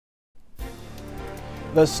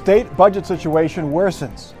The state budget situation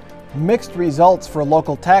worsens. Mixed results for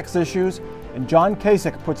local tax issues, and John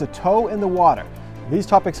Kasich puts a toe in the water. These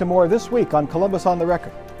topics and more this week on Columbus on the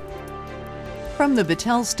Record. From the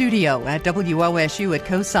Battelle studio at WOSU at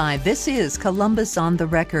COSI, this is Columbus on the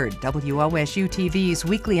Record, WOSU TV's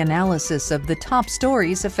weekly analysis of the top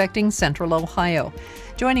stories affecting Central Ohio.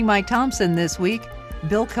 Joining Mike Thompson this week,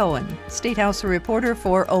 Bill Cohen, State House reporter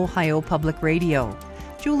for Ohio Public Radio,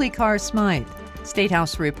 Julie Carr-Smythe, State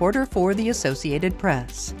House reporter for the Associated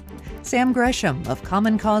Press, Sam Gresham of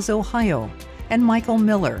Common Cause Ohio, and Michael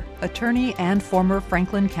Miller, attorney and former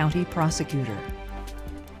Franklin County prosecutor.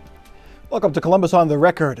 Welcome to Columbus on the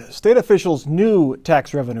Record. State officials knew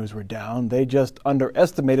tax revenues were down. They just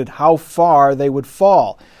underestimated how far they would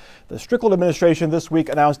fall. The Strickland administration this week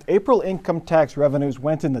announced April income tax revenues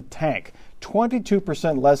went in the tank,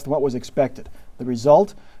 22% less than what was expected. The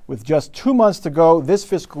result? With just 2 months to go this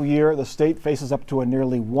fiscal year, the state faces up to a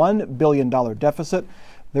nearly $1 billion deficit.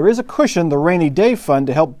 There is a cushion, the rainy day fund,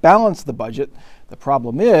 to help balance the budget. The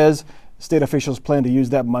problem is, state officials plan to use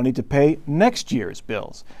that money to pay next year's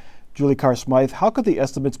bills. Julie Carr-Smythe, how could the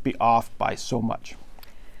estimates be off by so much?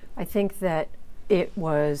 I think that it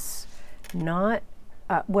was not,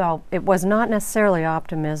 it was not necessarily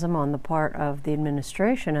optimism on the part of the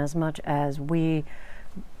administration as much as we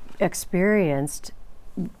experienced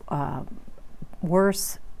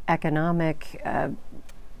worse economic,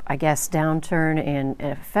 downturn and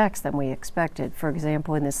effects than we expected. For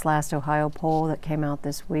example, in this last Ohio poll that came out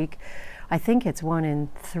this week, I think it's 1 in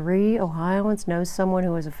 3 Ohioans knows someone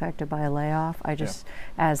who was affected by a layoff.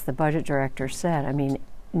 As the budget director said,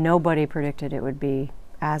 nobody predicted it would be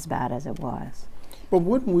as bad as it was. But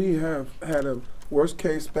wouldn't we have had a worst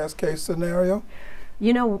case, best case scenario?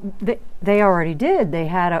 You know, they already did. They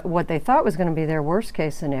had what they thought was going to be their worst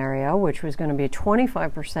case scenario, which was going to be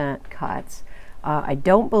 25% cuts. I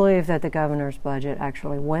don't believe that the governor's budget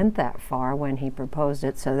actually went that far when he proposed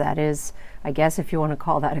it. So that is, I guess, if you want to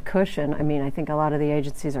call that a cushion. I think a lot of the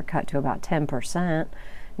agencies are cut to about 10%.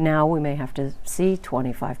 Now we may have to see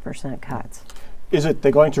 25% cuts. Is it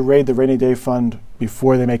they're going to raid the rainy day fund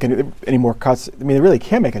before they make any more cuts? They really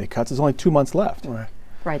can't make any cuts. There's only 2 months left.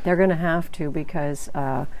 Right, they're going to have to because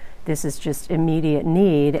this is just immediate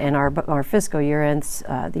need, and our fiscal year ends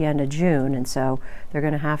the end of June, and so they're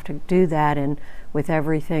going to have to do that. And with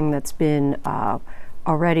everything that's been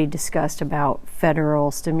already discussed about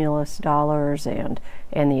federal stimulus dollars and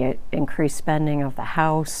the increased spending of the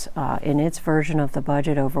House in its version of the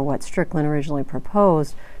budget over what Strickland originally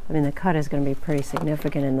proposed, the cut is going to be pretty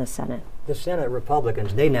significant in the Senate. The Senate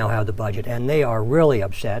Republicans, they now have the budget, and they are really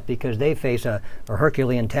upset because they face a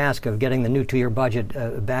Herculean task of getting the new 2-year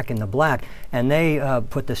budget back in the black. And they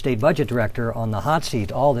put the state budget director on the hot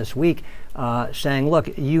seat all this week saying,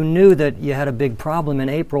 look, you knew that you had a big problem in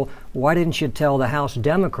April. Why didn't you tell the House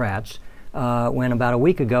Democrats when about a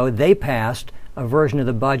week ago they passed a version of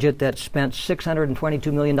the budget that spent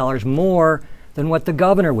 $622 million more than what the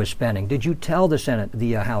governor was spending? Did you tell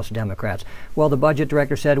the House Democrats? Well, the budget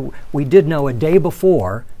director said, we did know a day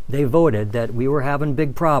before they voted that we were having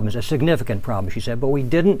big problems, a significant problem, she said, but we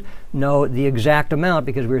didn't know the exact amount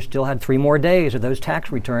because we still had 3 more days of those tax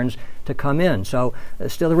returns to come in. So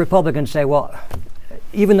still the Republicans say, well,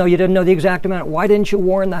 even though you didn't know the exact amount, why didn't you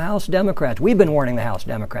warn the House Democrats? We've been warning the House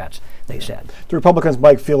Democrats, they said. The Republicans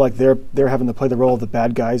might feel like they're having to play the role of the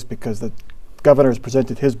bad guys because the governor has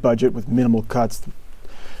presented his budget with minimal cuts.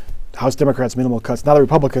 House Democrats, minimal cuts. Now the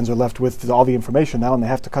Republicans are left with all the information now, and they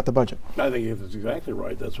have to cut the budget. I think that's exactly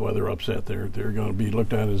right. That's why they're upset. They're going to be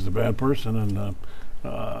looked at as the bad person, and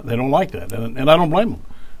they don't like that. And I don't blame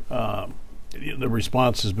them. The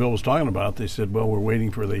response, as Bill was talking about, they said, well, we're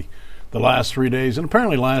waiting for the last 3 days. And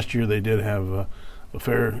apparently last year they did have a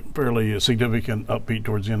fairly significant upbeat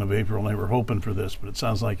towards the end of April, and they were hoping for this. But it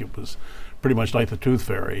sounds like it was pretty much like the tooth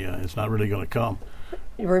fairy. It's not really going to come.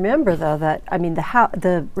 Remember, though, that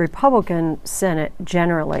the Republican Senate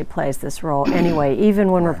generally plays this role anyway.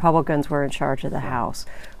 Even when Republicans were in charge of the House,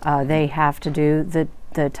 they have to do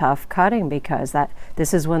the tough cutting because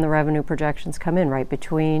this is when the revenue projections come in, right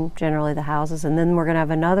between generally the houses, and then we're going to have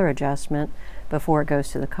another adjustment before it goes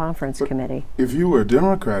to the conference committee. If you were a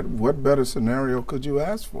Democrat, what better scenario could you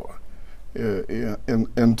ask for?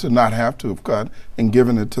 And to not have to have cut and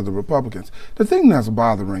given it to the Republicans. The thing that's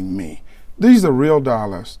bothering me, these are real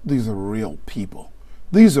dollars, these are real people,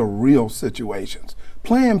 these are real situations.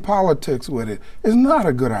 Playing politics with it is not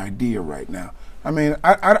a good idea right now.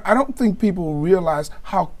 I don't think people realize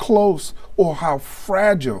how close or how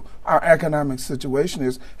fragile our economic situation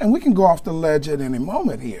is, and we can go off the ledge at any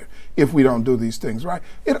moment here if we don't do these things right.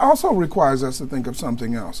 It also requires us to think of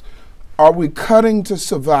something else. Are we cutting to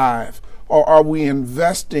survive, or are we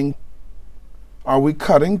investing? Are we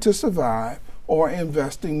cutting to survive or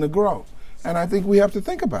investing to grow? And I think we have to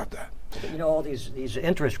think about that. You know, all these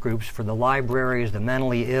interest groups for the libraries, the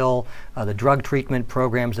mentally ill, the drug treatment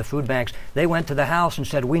programs, the food banks, they went to the House and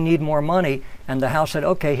said, we need more money. And the House said,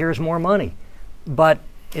 okay, here's more money. But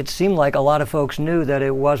it seemed like a lot of folks knew that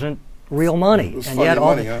it wasn't real money. And yet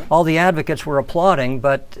all the advocates were applauding,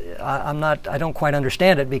 but I don't quite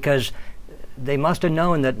understand it, because they must have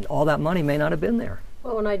known that all that money may not have been there.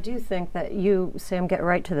 Well, and I do think that you, Sam, get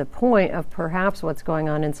right to the point of perhaps what's going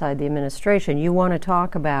on inside the administration. You want to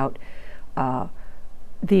talk about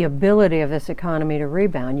the ability of this economy to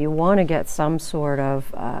rebound. You want to get some sort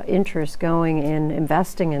of interest going in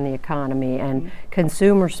investing in the economy and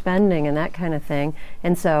consumer spending and that kind of thing.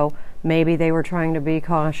 And so maybe they were trying to be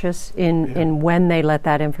cautious in when they let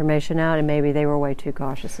that information out, and maybe they were way too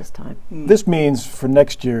cautious this time. This means for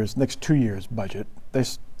next 2 years' budget,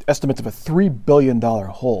 there's estimates of a $3 billion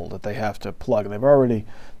hole that they have to plug. They've already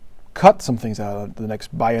cut some things out of the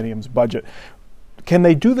next biennium's budget. Can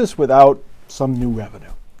they do this without some new revenue?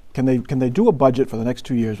 Can they do a budget for the next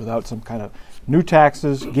 2 years without some kind of new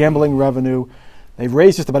taxes, gambling revenue? They've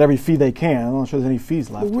raised just about every fee they can. I'm not sure there's any fees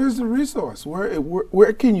left. But where's the resource?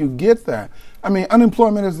 Where can you get that? I mean,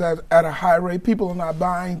 unemployment is at a high rate. People are not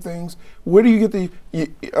buying things. Where do you get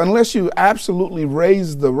unless you absolutely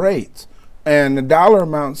raise the rates and the dollar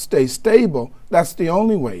amount stays stable, that's the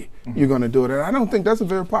only way you're going to do it. And I don't think that's a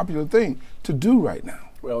very popular thing to do right now.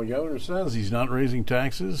 Well, Governor says he's not raising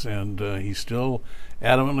taxes, and he's still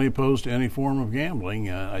adamantly opposed to any form of gambling.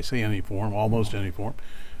 I say any form, almost any form.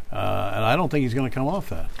 And I don't think he's going to come off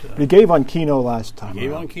that. He gave on Keno last time. He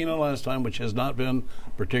gave on Keno last time, which has not been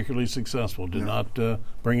particularly successful. Did not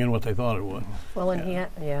bring in what they thought it would. Well,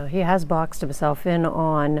 and he has boxed himself in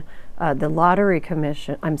on the Lottery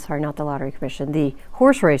Commission. I'm sorry, not the Lottery Commission. The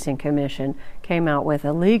Horse Racing Commission came out with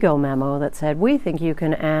a legal memo that said, we think you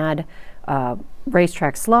can add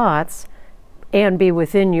racetrack slots and be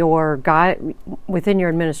within your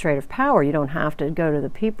administrative power. You don't have to go to the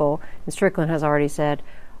people. And Strickland has already said,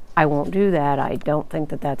 I won't do that. I don't think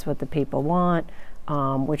that that's what the people want,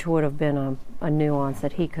 which would have been a nuance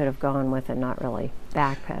that he could have gone with and not really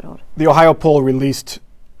backpedaled. The Ohio poll released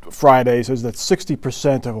Friday says that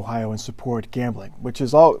 60% of Ohioans support gambling, which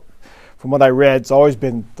is all, from what I read, it's always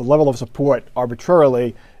been the level of support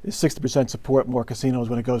arbitrarily is 60% support more casinos.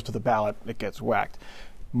 When it goes to the ballot, it gets whacked.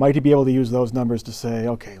 Might he be able to use those numbers to say,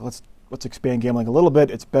 okay, let's expand gambling a little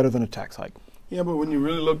bit. It's better than a tax hike. Yeah, but when you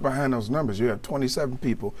really look behind those numbers, you have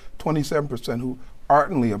 27% who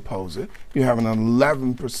ardently oppose it. You have an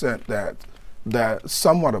 11% that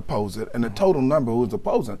somewhat oppose it, and the total number who's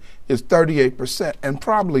opposing is 38% and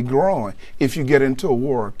probably growing if you get into a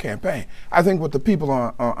war campaign. I think what the people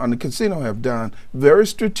on the casino have done very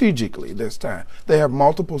strategically this time, they have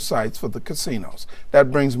multiple sites for the casinos. That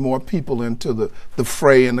brings more people into the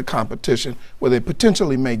fray and the competition where they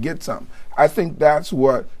potentially may get something. I think that's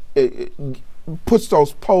what it puts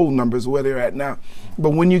those poll numbers where they're at now.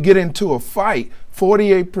 But when you get into a fight,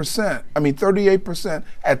 38%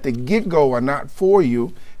 at the get-go are not for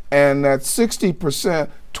you, and that 60%,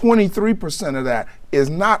 23% of that is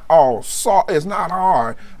not it's not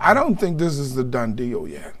hard. I don't think this is the done deal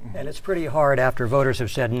yet. And it's pretty hard after voters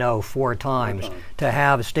have said no 4 times to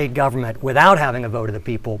have a state government, without having a vote of the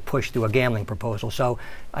people, push through a gambling proposal. So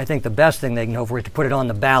I think the best thing they can hope for is to put it on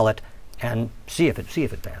the ballot and see if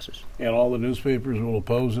it passes. And all the newspapers will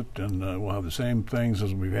oppose it, and we'll have the same things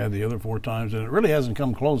as we've had the other 4 times. And it really hasn't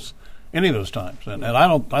come close any of those times. And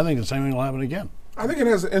I think the same thing will happen again. I think it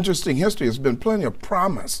has an interesting history. There's been plenty of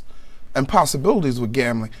promise and possibilities with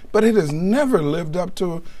gambling, but it has never lived up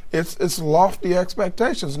to its lofty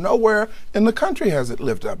expectations. Nowhere in the country has it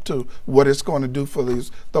lived up to what it's going to do for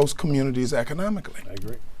those communities economically. I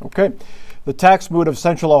agree. Okay. The tax mood of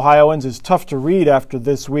Central Ohioans is tough to read after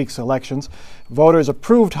this week's elections. Voters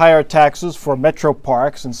approved higher taxes for metro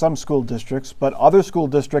parks and some school districts, but other school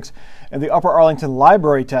districts and the Upper Arlington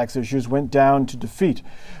library tax issues went down to defeat.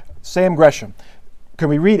 Sam Gresham, can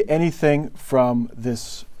we read anything from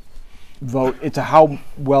this vote into how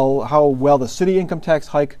well the city income tax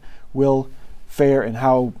hike will fare and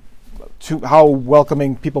how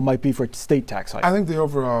welcoming people might be for a state tax hike? I think the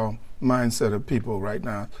overall mindset of people right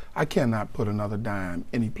now, I cannot put another dime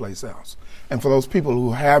anyplace else. And for those people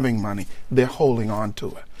who are having money, they're holding on to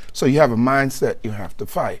it. So you have a mindset you have to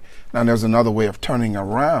fight. Now there's another way of turning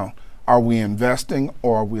around. Are we investing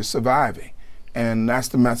or are we surviving? And that's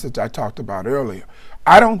the message I talked about earlier.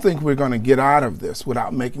 I don't think we're going to get out of this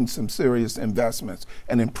without making some serious investments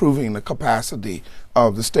and improving the capacity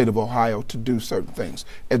of the state of Ohio to do certain things.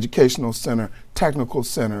 Educational center, technical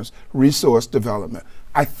centers, resource development.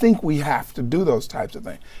 I think we have to do those types of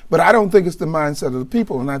things. But I don't think it's the mindset of the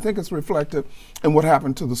people, and I think it's reflected in what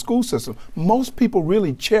happened to the school system. Most people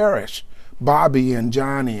really cherish Bobby and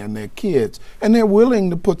Johnny and their kids, and they're willing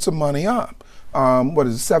to put some money up.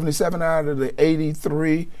 77 out of the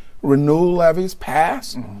 83 renewal levies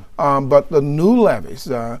passed, but the new levies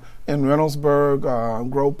in Reynoldsburg,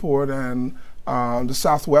 Groveport, and the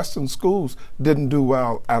southwestern schools didn't do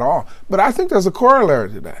well at all. But I think there's a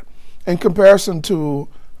corollary to that. In comparison to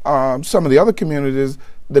some of the other communities,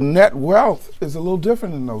 the net wealth is a little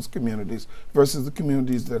different in those communities versus the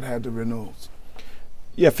communities that had the renewals.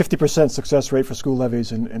 Yeah, 50% success rate for school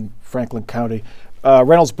levies in Franklin County.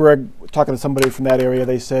 Reynoldsburg, talking to somebody from that area,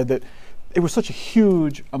 they said that it was such a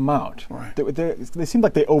huge amount. Right. They seemed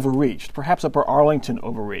like they overreached. Perhaps Upper Arlington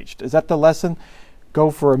overreached. Is that the lesson?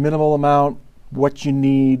 Go for a minimal amount, what you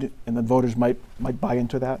need, and then voters might buy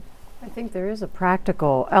into that? I think there is a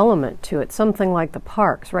practical element to it, something like the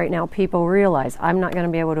parks. Right now people realize I'm not going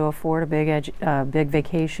to be able to afford a big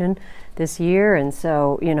vacation this year, and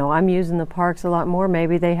so, I'm using the parks a lot more.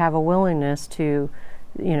 Maybe they have a willingness to,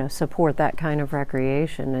 support that kind of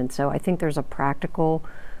recreation, and so I think there's a practical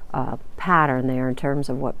pattern there in terms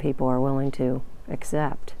of what people are willing to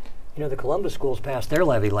accept. The Columbus schools passed their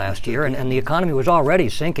levy last year, and the economy was already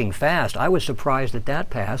sinking fast. I was surprised that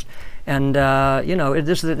passed. And,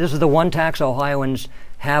 this is the one tax Ohioans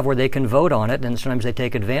have where they can vote on it, and sometimes they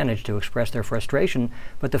take advantage to express their frustration.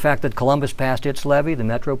 But the fact that Columbus passed its levy, the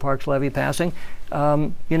Metro Parks levy passing,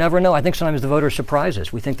 you never know. I think sometimes the voters surprise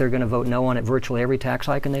us. We think they're going to vote no on it virtually every tax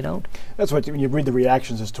hike, and they don't. That's what, when you read the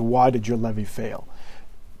reactions as to why did your levy fail.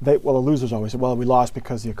 The losers always say, well, we lost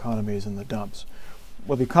because the economy is in the dumps.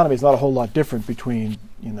 Well, the economy is not a whole lot different between,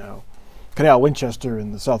 Canal Winchester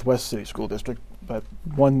and the Southwest City School District, but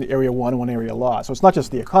one area won and one area lost. So it's not just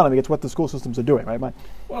the economy, it's what the school systems are doing, right, Mike?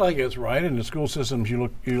 Well, I think that's right. And the school systems, you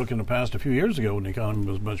look in the past a few years ago when the economy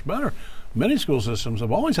was much better, many school systems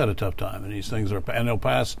have always had a tough time. And these things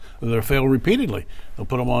they'll fail repeatedly. They'll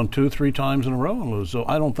put them on 2-3 times in a row and lose. So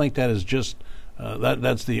I don't think that is just,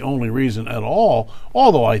 that's the only reason at all,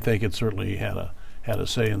 although I think it certainly had a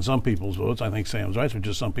say in some people's votes. I think Sam's right. There's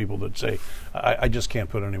just some people that say, I just can't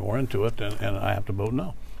put any more into it, and I have to vote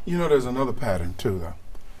no. There's another pattern, too, though,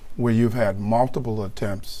 where you've had multiple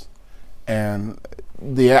attempts, and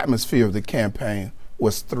the atmosphere of the campaign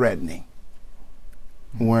was threatening,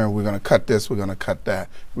 where we're going to cut this, we're going to cut that,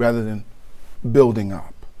 rather than building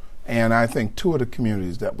up. And I think 2 of the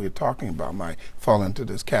communities that we're talking about might fall into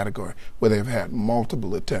this category, where they've had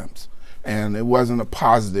multiple attempts. And it wasn't a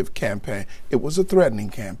positive campaign. It was a threatening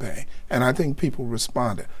campaign. And I think people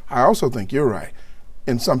responded. I also think you're right.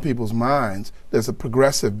 In some people's minds, there's a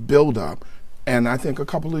progressive buildup. And I think a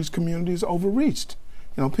couple of these communities overreached.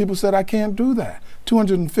 People said, I can't do that.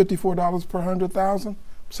 $254 per 100,000.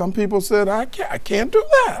 Some people said, I can't do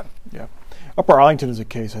that. Yeah. Upper Arlington is a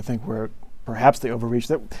case, I think, where perhaps they overreached.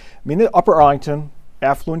 The Upper Arlington,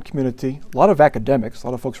 affluent community, a lot of academics, a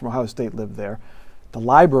lot of folks from Ohio State live there. The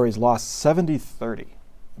libraries lost 70-30.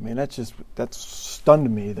 That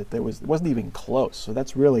stunned me that it wasn't even close. So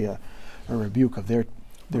that's really a rebuke of their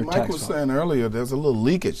tax. Mike was saying earlier, there's a little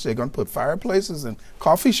leakage. They're going to put fireplaces and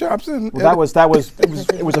coffee shops in. Well, it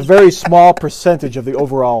was a very small percentage of the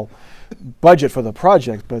overall budget for the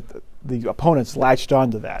project, but the opponents latched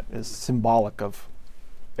onto that as symbolic of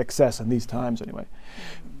excess in these times anyway.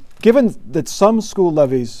 Given that some school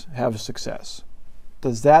levies have success,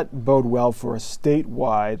 does that bode well for a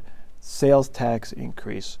statewide sales tax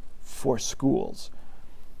increase for schools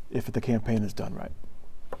if the campaign is done right?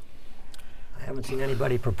 I haven't seen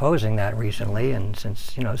anybody proposing that recently, and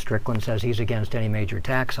since Strickland says he's against any major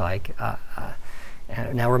tax hike.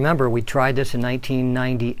 Now remember, we tried this in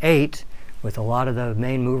 1998 with a lot of the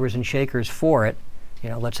main movers and shakers for it.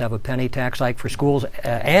 Let's have a penny tax hike for schools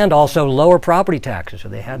and also lower property taxes. So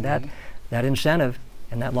they had that incentive.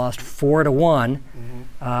 And that lost 4-1.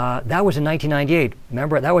 That was in 1998.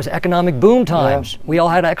 Remember, that was economic boom times. Yeah. We all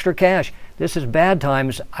had extra cash. This is bad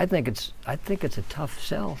times. I think it's a tough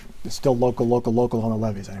sell. It's still local on the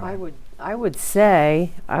levies anyway. I would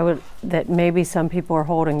say that maybe some people are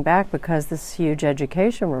holding back because this huge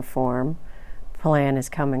education reform plan is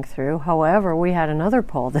coming through. However, we had another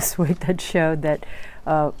poll this week that showed that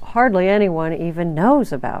hardly anyone even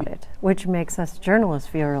knows about it, which makes us journalists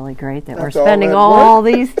feel really great that we're spending all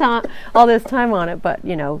this time on it. But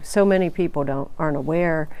so many people aren't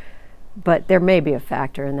aware. But there may be a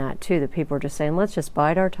factor in that too, that people are just saying, let's just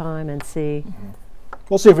bide our time and see.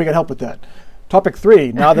 We'll see if we can help with that. Topic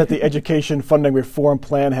 3, now that the education funding reform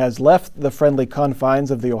plan has left the friendly confines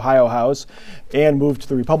of the Ohio House and moved to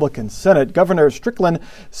the Republican Senate, Governor Strickland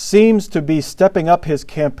seems to be stepping up his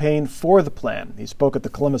campaign for the plan. He spoke at the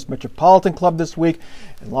Columbus Metropolitan Club this week,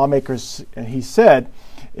 and he said,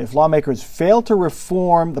 if lawmakers fail to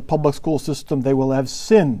reform the public school system, they will have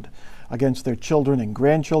sinned against their children and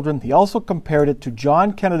grandchildren. He also compared it to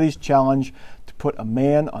John Kennedy's challenge to put a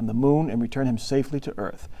man on the moon and return him safely to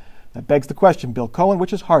Earth. That begs the question, Bill Cohen,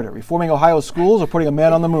 which is harder, reforming Ohio's schools or putting a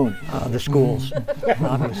man on the moon? The schools,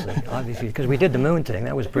 obviously, because we did the moon thing.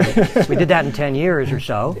 That was pretty. We did that in 10 years or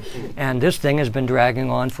so, and this thing has been dragging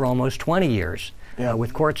on for almost 20 years.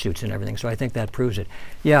 With court suits and everything, so I think that proves it.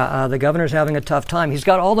 The governor's having a tough time. He's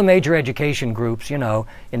got all the major education groups,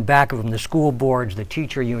 in back of him, the school boards, the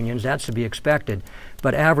teacher unions. That's to be expected.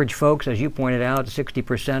 But average folks, as you pointed out,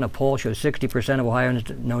 60%, a poll shows 60% of Ohioans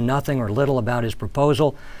know nothing or little about his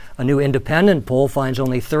proposal. A new independent poll finds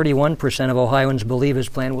only 31% of Ohioans believe his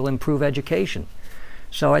plan will improve education.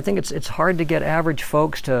 So I think it's hard to get average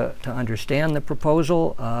folks to understand the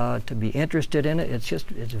proposal, to be interested in it.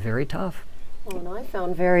 It's very tough. Well, and I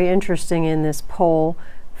found very interesting in this poll,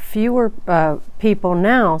 fewer people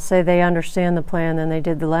now say they understand the plan than they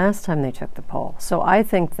did the last time they took the poll. So I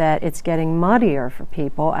think that it's getting muddier for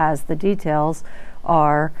people as the details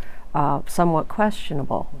are somewhat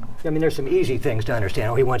questionable. I mean, there's some easy things to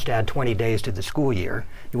understand. He wants to add 20 days to the school year.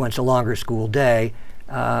 He wants a longer school day.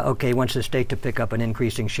 He wants the state to pick up an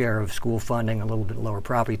increasing share of school funding, a little bit lower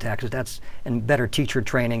property taxes, and better teacher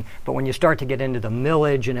training. But when you start to get into the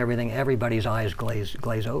millage and everything, everybody's eyes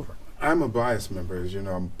glaze over. I'm a bias member. As you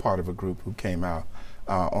know, I'm part of a group who came out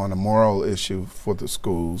on a moral issue for the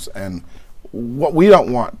schools. And what we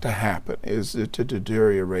don't want to happen is to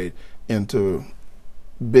deteriorate into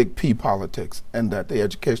big P politics and that the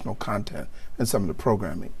educational content and some of the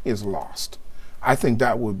programming is lost. I think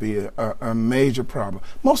that would be a major problem.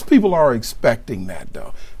 Most people are expecting that,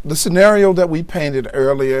 though. The scenario that we painted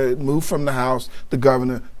earlier, it moved from the House, the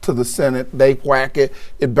governor, to the Senate. They whack it.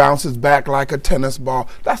 It bounces back like a tennis ball.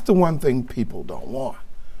 That's the one thing people don't want.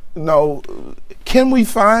 Can we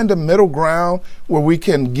find a middle ground where we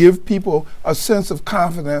can give people a sense of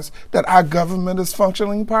confidence that our government is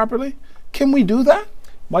functioning properly? Can we do that?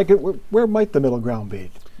 Mike, where might the middle ground be?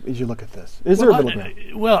 As you look at this, is there a middle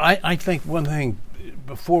ground? I think one thing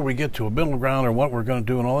before we get to a middle ground or what we're going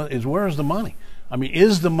to do and all that is, where is the money? I mean,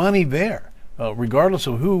 is the money there, regardless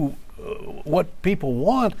of what people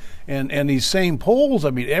want? And these same polls, I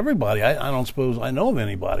mean, everybody, I don't suppose I know of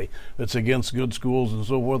anybody that's against good schools and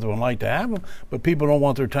so forth and would like to have them, but people don't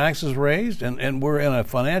want their taxes raised, and we're in a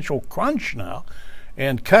financial crunch now,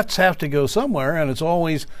 and cuts have to go somewhere, and it's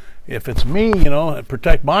always, if it's me,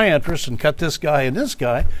 protect my interests and cut this guy and this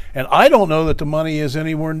guy. And I don't know that the money is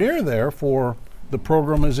anywhere near there for the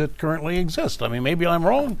program as it currently exists. I mean, maybe I'm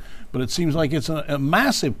wrong, but it seems like it's a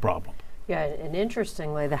massive problem. Yeah, and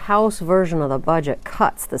interestingly, the House version of the budget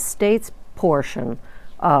cuts the state's portion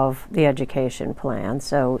of the education plan,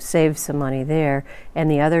 so saves some money there. And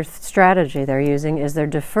the other strategy they're using is they're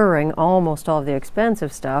deferring almost all of the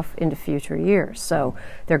expensive stuff into future years. So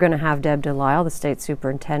they're going to have Deb Delisle, the state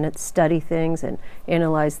superintendent, study things and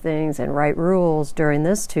analyze things and write rules during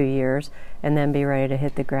this 2 years, and then be ready to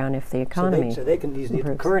hit the ground if the economy So they can, these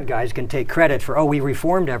current guys can take credit for, we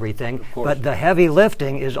reformed everything, but the heavy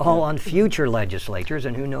lifting is all on future legislatures,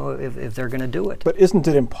 and who knows if they're going to do it. But isn't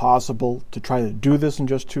it impossible to try to do this in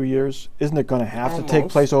just 2 years? Isn't it going to have to take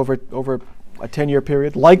place over a 10-year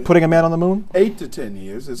period, like putting a man on the moon? 8 to 10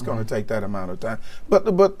 years. It's going to take that amount of time.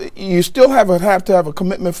 But you still have to have a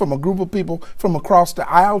commitment from a group of people from across the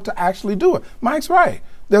aisle to actually do it. Mike's right.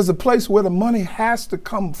 There's a place where the money has to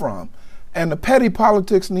come from, and the petty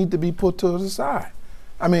politics need to be put to the side.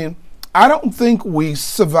 I mean, I don't think we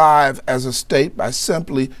survive as a state by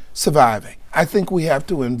simply surviving. I think we have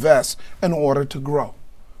to invest in order to grow.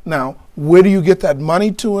 Now, where do you get that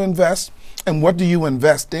money to invest, and what do you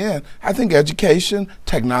invest in? I think education,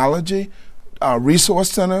 technology,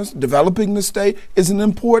 resource centers, developing the state is an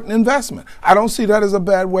important investment. I don't see that as a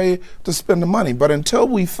bad way to spend the money. But until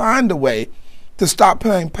we find a way to stop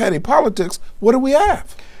playing petty politics, what do we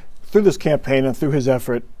have? Through this campaign and through his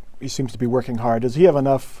effort, he seems to be working hard. Does he have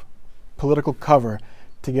enough political cover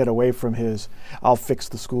to get away from his "I'll fix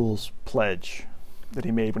the schools" pledge that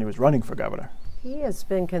he made when he was running for governor? He has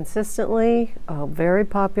been consistently very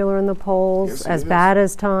popular in the polls. Yes, as bad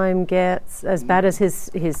as time gets, as bad as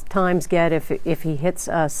his times get, if he hits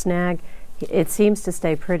a snag, it seems to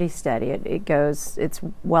stay pretty steady. It's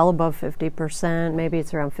well above 50%. Maybe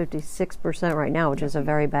it's around 56% right now, which is a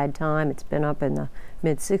very bad time. It's been up in the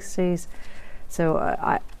mid-60s. So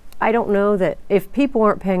I don't know that if people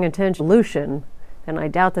aren't paying attention to solution, then I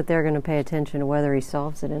doubt that they're going to pay attention to whether he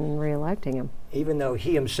solves it in re-electing him. Even though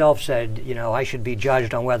he himself said, I should be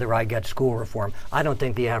judged on whether I get school reform, I don't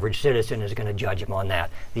think the average citizen is going to judge him on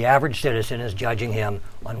that. The average citizen is judging him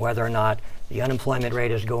on whether or not the unemployment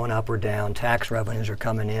rate is going up or down, tax revenues are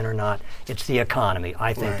coming in or not. It's the economy.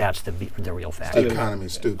 I think that's the real fact. The economy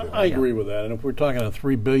is stupid. I agree with that. And if we're talking a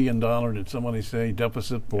 $3 billion, did somebody say,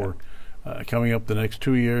 deficit for coming up the next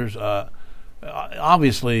 2 years,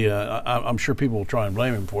 obviously, I'm sure people will try and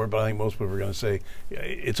blame him for it, but I think most people are going to say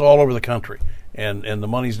it's all over the country, and the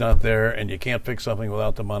money's not there, and you can't fix something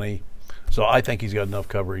without the money. So I think he's got enough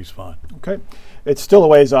cover. He's fine. Okay. It's still a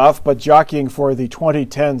ways off, but jockeying for the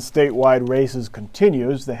 2010 statewide races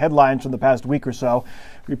continues. The headlines from the past week or so: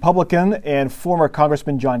 Republican and former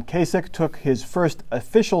Congressman John Kasich took his first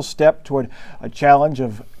official step toward a challenge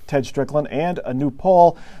of Ted Strickland, and a new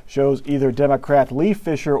poll shows either Democrat Lee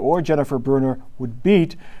Fisher or Jennifer Brunner would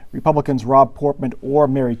beat Republicans Rob Portman or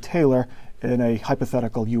Mary Taylor in a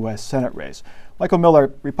hypothetical U.S. Senate race. Michael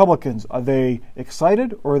Miller, Republicans, are they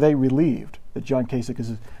excited or are they relieved that John Kasich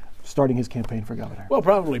is starting his campaign for governor? Well,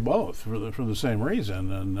 probably both for the same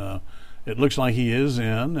reason. And it looks like he is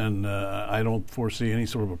in, and I don't foresee any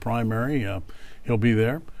sort of a primary. He'll be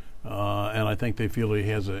there. And I think they feel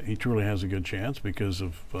he truly has a good chance because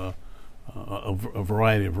of a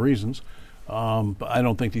variety of reasons. But I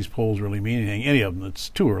don't think these polls really mean anything, any of them. It's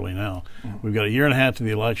too early now. We've got a year and a half to the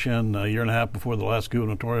election, a year and a half before the last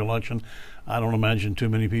gubernatorial election. I don't imagine too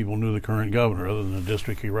many people knew the current governor other than the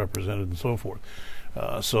district he represented and so forth.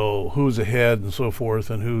 So who's ahead and so forth,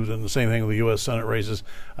 and the same thing with the U.S. Senate races.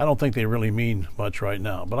 I don't think they really mean much right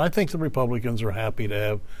now. But I think the Republicans are happy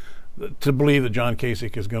to believe that John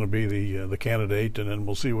Kasich is going to be the candidate, and then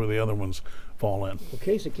we'll see where the other ones fall in. Well,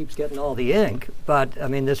 Kasich keeps getting all the ink, but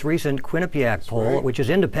this recent Quinnipiac poll, which is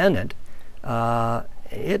independent,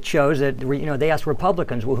 it shows that they asked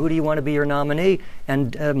Republicans, well, who do you want to be your nominee?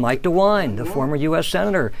 And Mike DeWine, the former U.S.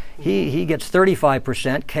 senator, he gets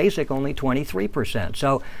 35%. Kasich only 23%.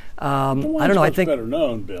 So I don't know. I think better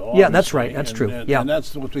known, Bill. Yeah, that's right. That's true. And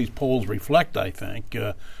that's what these polls reflect, I think.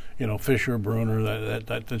 Fisher, Brunner,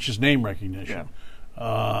 that's just name recognition. Yeah.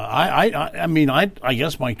 I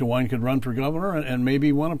guess Mike DeWine could run for governor and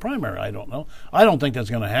maybe win a primary. I don't know. I don't think that's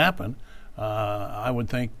going to happen. I would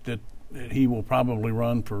think that he will probably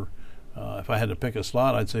run for, if I had to pick a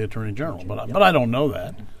slot, I'd say Attorney General. But I don't know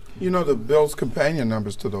that. The Bill's companion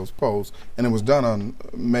numbers to those polls, and it was done on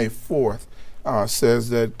May 4th, says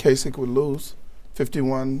that Kasich would lose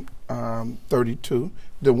 51-32.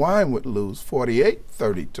 DeWine would lose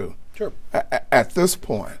 48-32. Sure. At this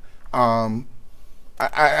point,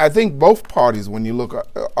 I think both parties, when you look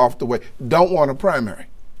off the way, don't want a primary.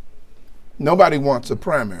 Nobody wants a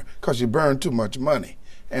primary because you burn too much money,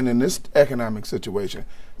 and in this economic situation.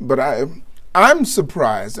 But I'm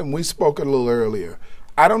surprised, and we spoke a little earlier.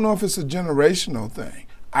 I don't know if it's a generational thing.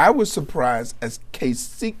 I was surprised as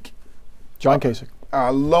John Kasich,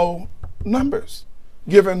 low numbers,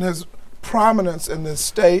 given his prominence in this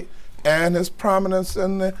state and his prominence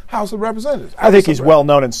in the House of Representatives. I think he's well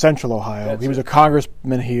known in Central Ohio. He was a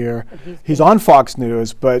congressman here. He's on Fox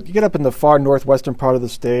News, but you get up in the far northwestern part of the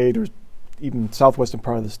state or even southwestern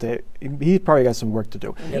part of the state, he probably got some work to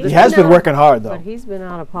do. He has been working hard, though. But he's been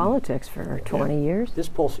out of politics for 20 years. This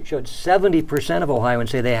poll showed 70% of Ohioans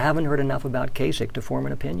say they haven't heard enough about Kasich to form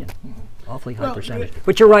an opinion. Awfully high percentage.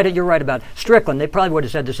 But you're right about Strickland. They probably would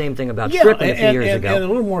have said the same thing about Strickland a few years ago. And a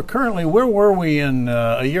little more currently, where were we in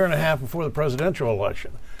a year and a half before the presidential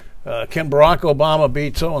election? Can Barack Obama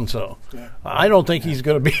beat so-and-so? Yeah. I don't think he's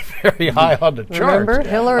going to be very high on the charts. Remember,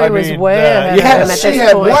 Hillary was way ahead of him at she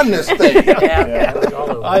had won this thing.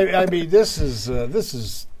 I mean, this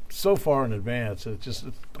is so far in advance. I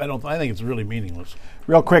think it's really meaningless.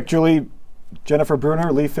 Real quick, Julie, Jennifer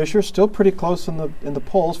Brunner, Lee Fisher, still pretty close in the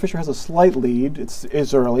polls. Fisher has a slight lead.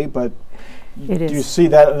 It's early, but do you see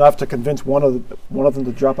that enough to convince one of them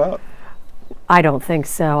to drop out? I don't think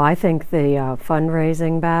so. I think the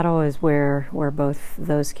fundraising battle is where both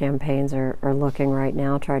those campaigns are looking right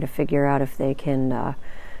now, try to figure out if they can,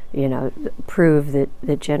 prove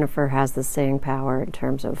that Jennifer has the staying power in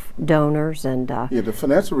terms of donors and. The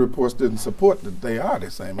financial reports didn't support that they are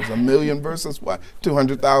the same. It's $1 million versus what,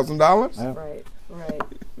 $200,000? Yeah. Right.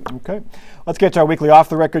 Okay. Let's get to our weekly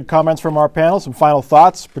off-the-record comments from our panel, some final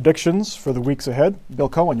thoughts, predictions for the weeks ahead. Bill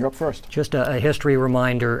Cohen, you're up first. Just a history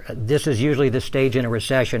reminder, this is usually the stage in a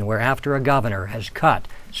recession where after a governor has cut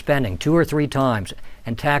spending 2 or 3 times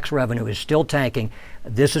and tax revenue is still tanking,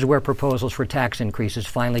 this is where proposals for tax increases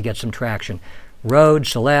finally get some traction. Rhodes,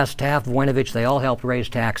 Celeste, Taft, Voinovich, they all helped raise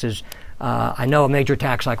taxes. I know a major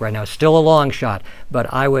tax hike right now is still a long shot,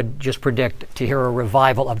 but I would just predict to hear a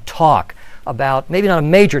revival of talk about maybe not a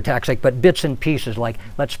major tax hike, but bits and pieces like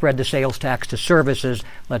let's spread the sales tax to services,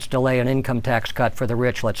 let's delay an income tax cut for the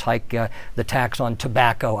rich, let's hike the tax on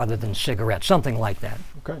tobacco other than cigarettes, something like that.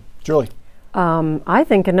 Okay. Julie. I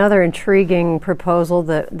think another intriguing proposal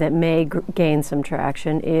that may gain some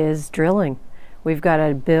traction is drilling. We've got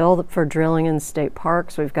a bill for drilling in state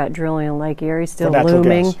parks. We've got drilling in Lake Erie still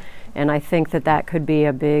looming. Gas. And I think that could be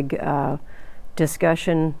a big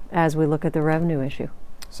discussion as we look at the revenue issue.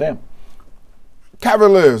 Sam.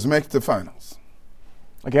 Cavaliers make the finals.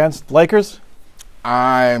 Against Lakers?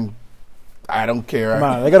 I don't care. Come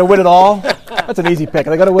on, they got to win it all? That's an easy pick.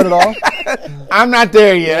 They got to win it all? I'm not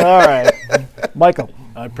there yet. All right. Michael.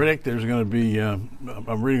 I predict there's going to be,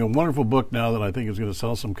 I'm reading a wonderful book now that I think is going to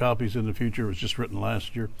sell some copies in the future. It was just written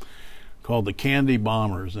last year, called The Candy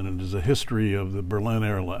Bombers, and it is a history of the Berlin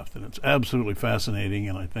airlift. And it's absolutely fascinating,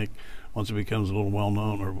 and I think once it becomes a little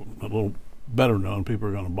well-known or a little better known, people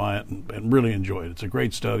are going to buy it and really enjoy it. It's a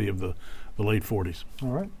great study of the late 40s. All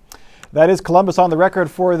right. That is Columbus on the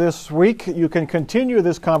Record for this week. You can continue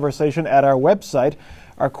this conversation at our website.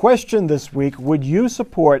 Our question this week, would you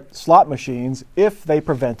support slot machines if they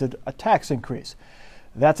prevented a tax increase?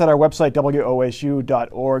 That's at our website, wosu.org/COTR.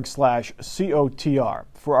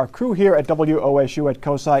 For our crew here at WOSU at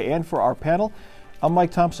COSI and for our panel, I'm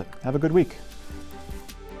Mike Thompson. Have a good week.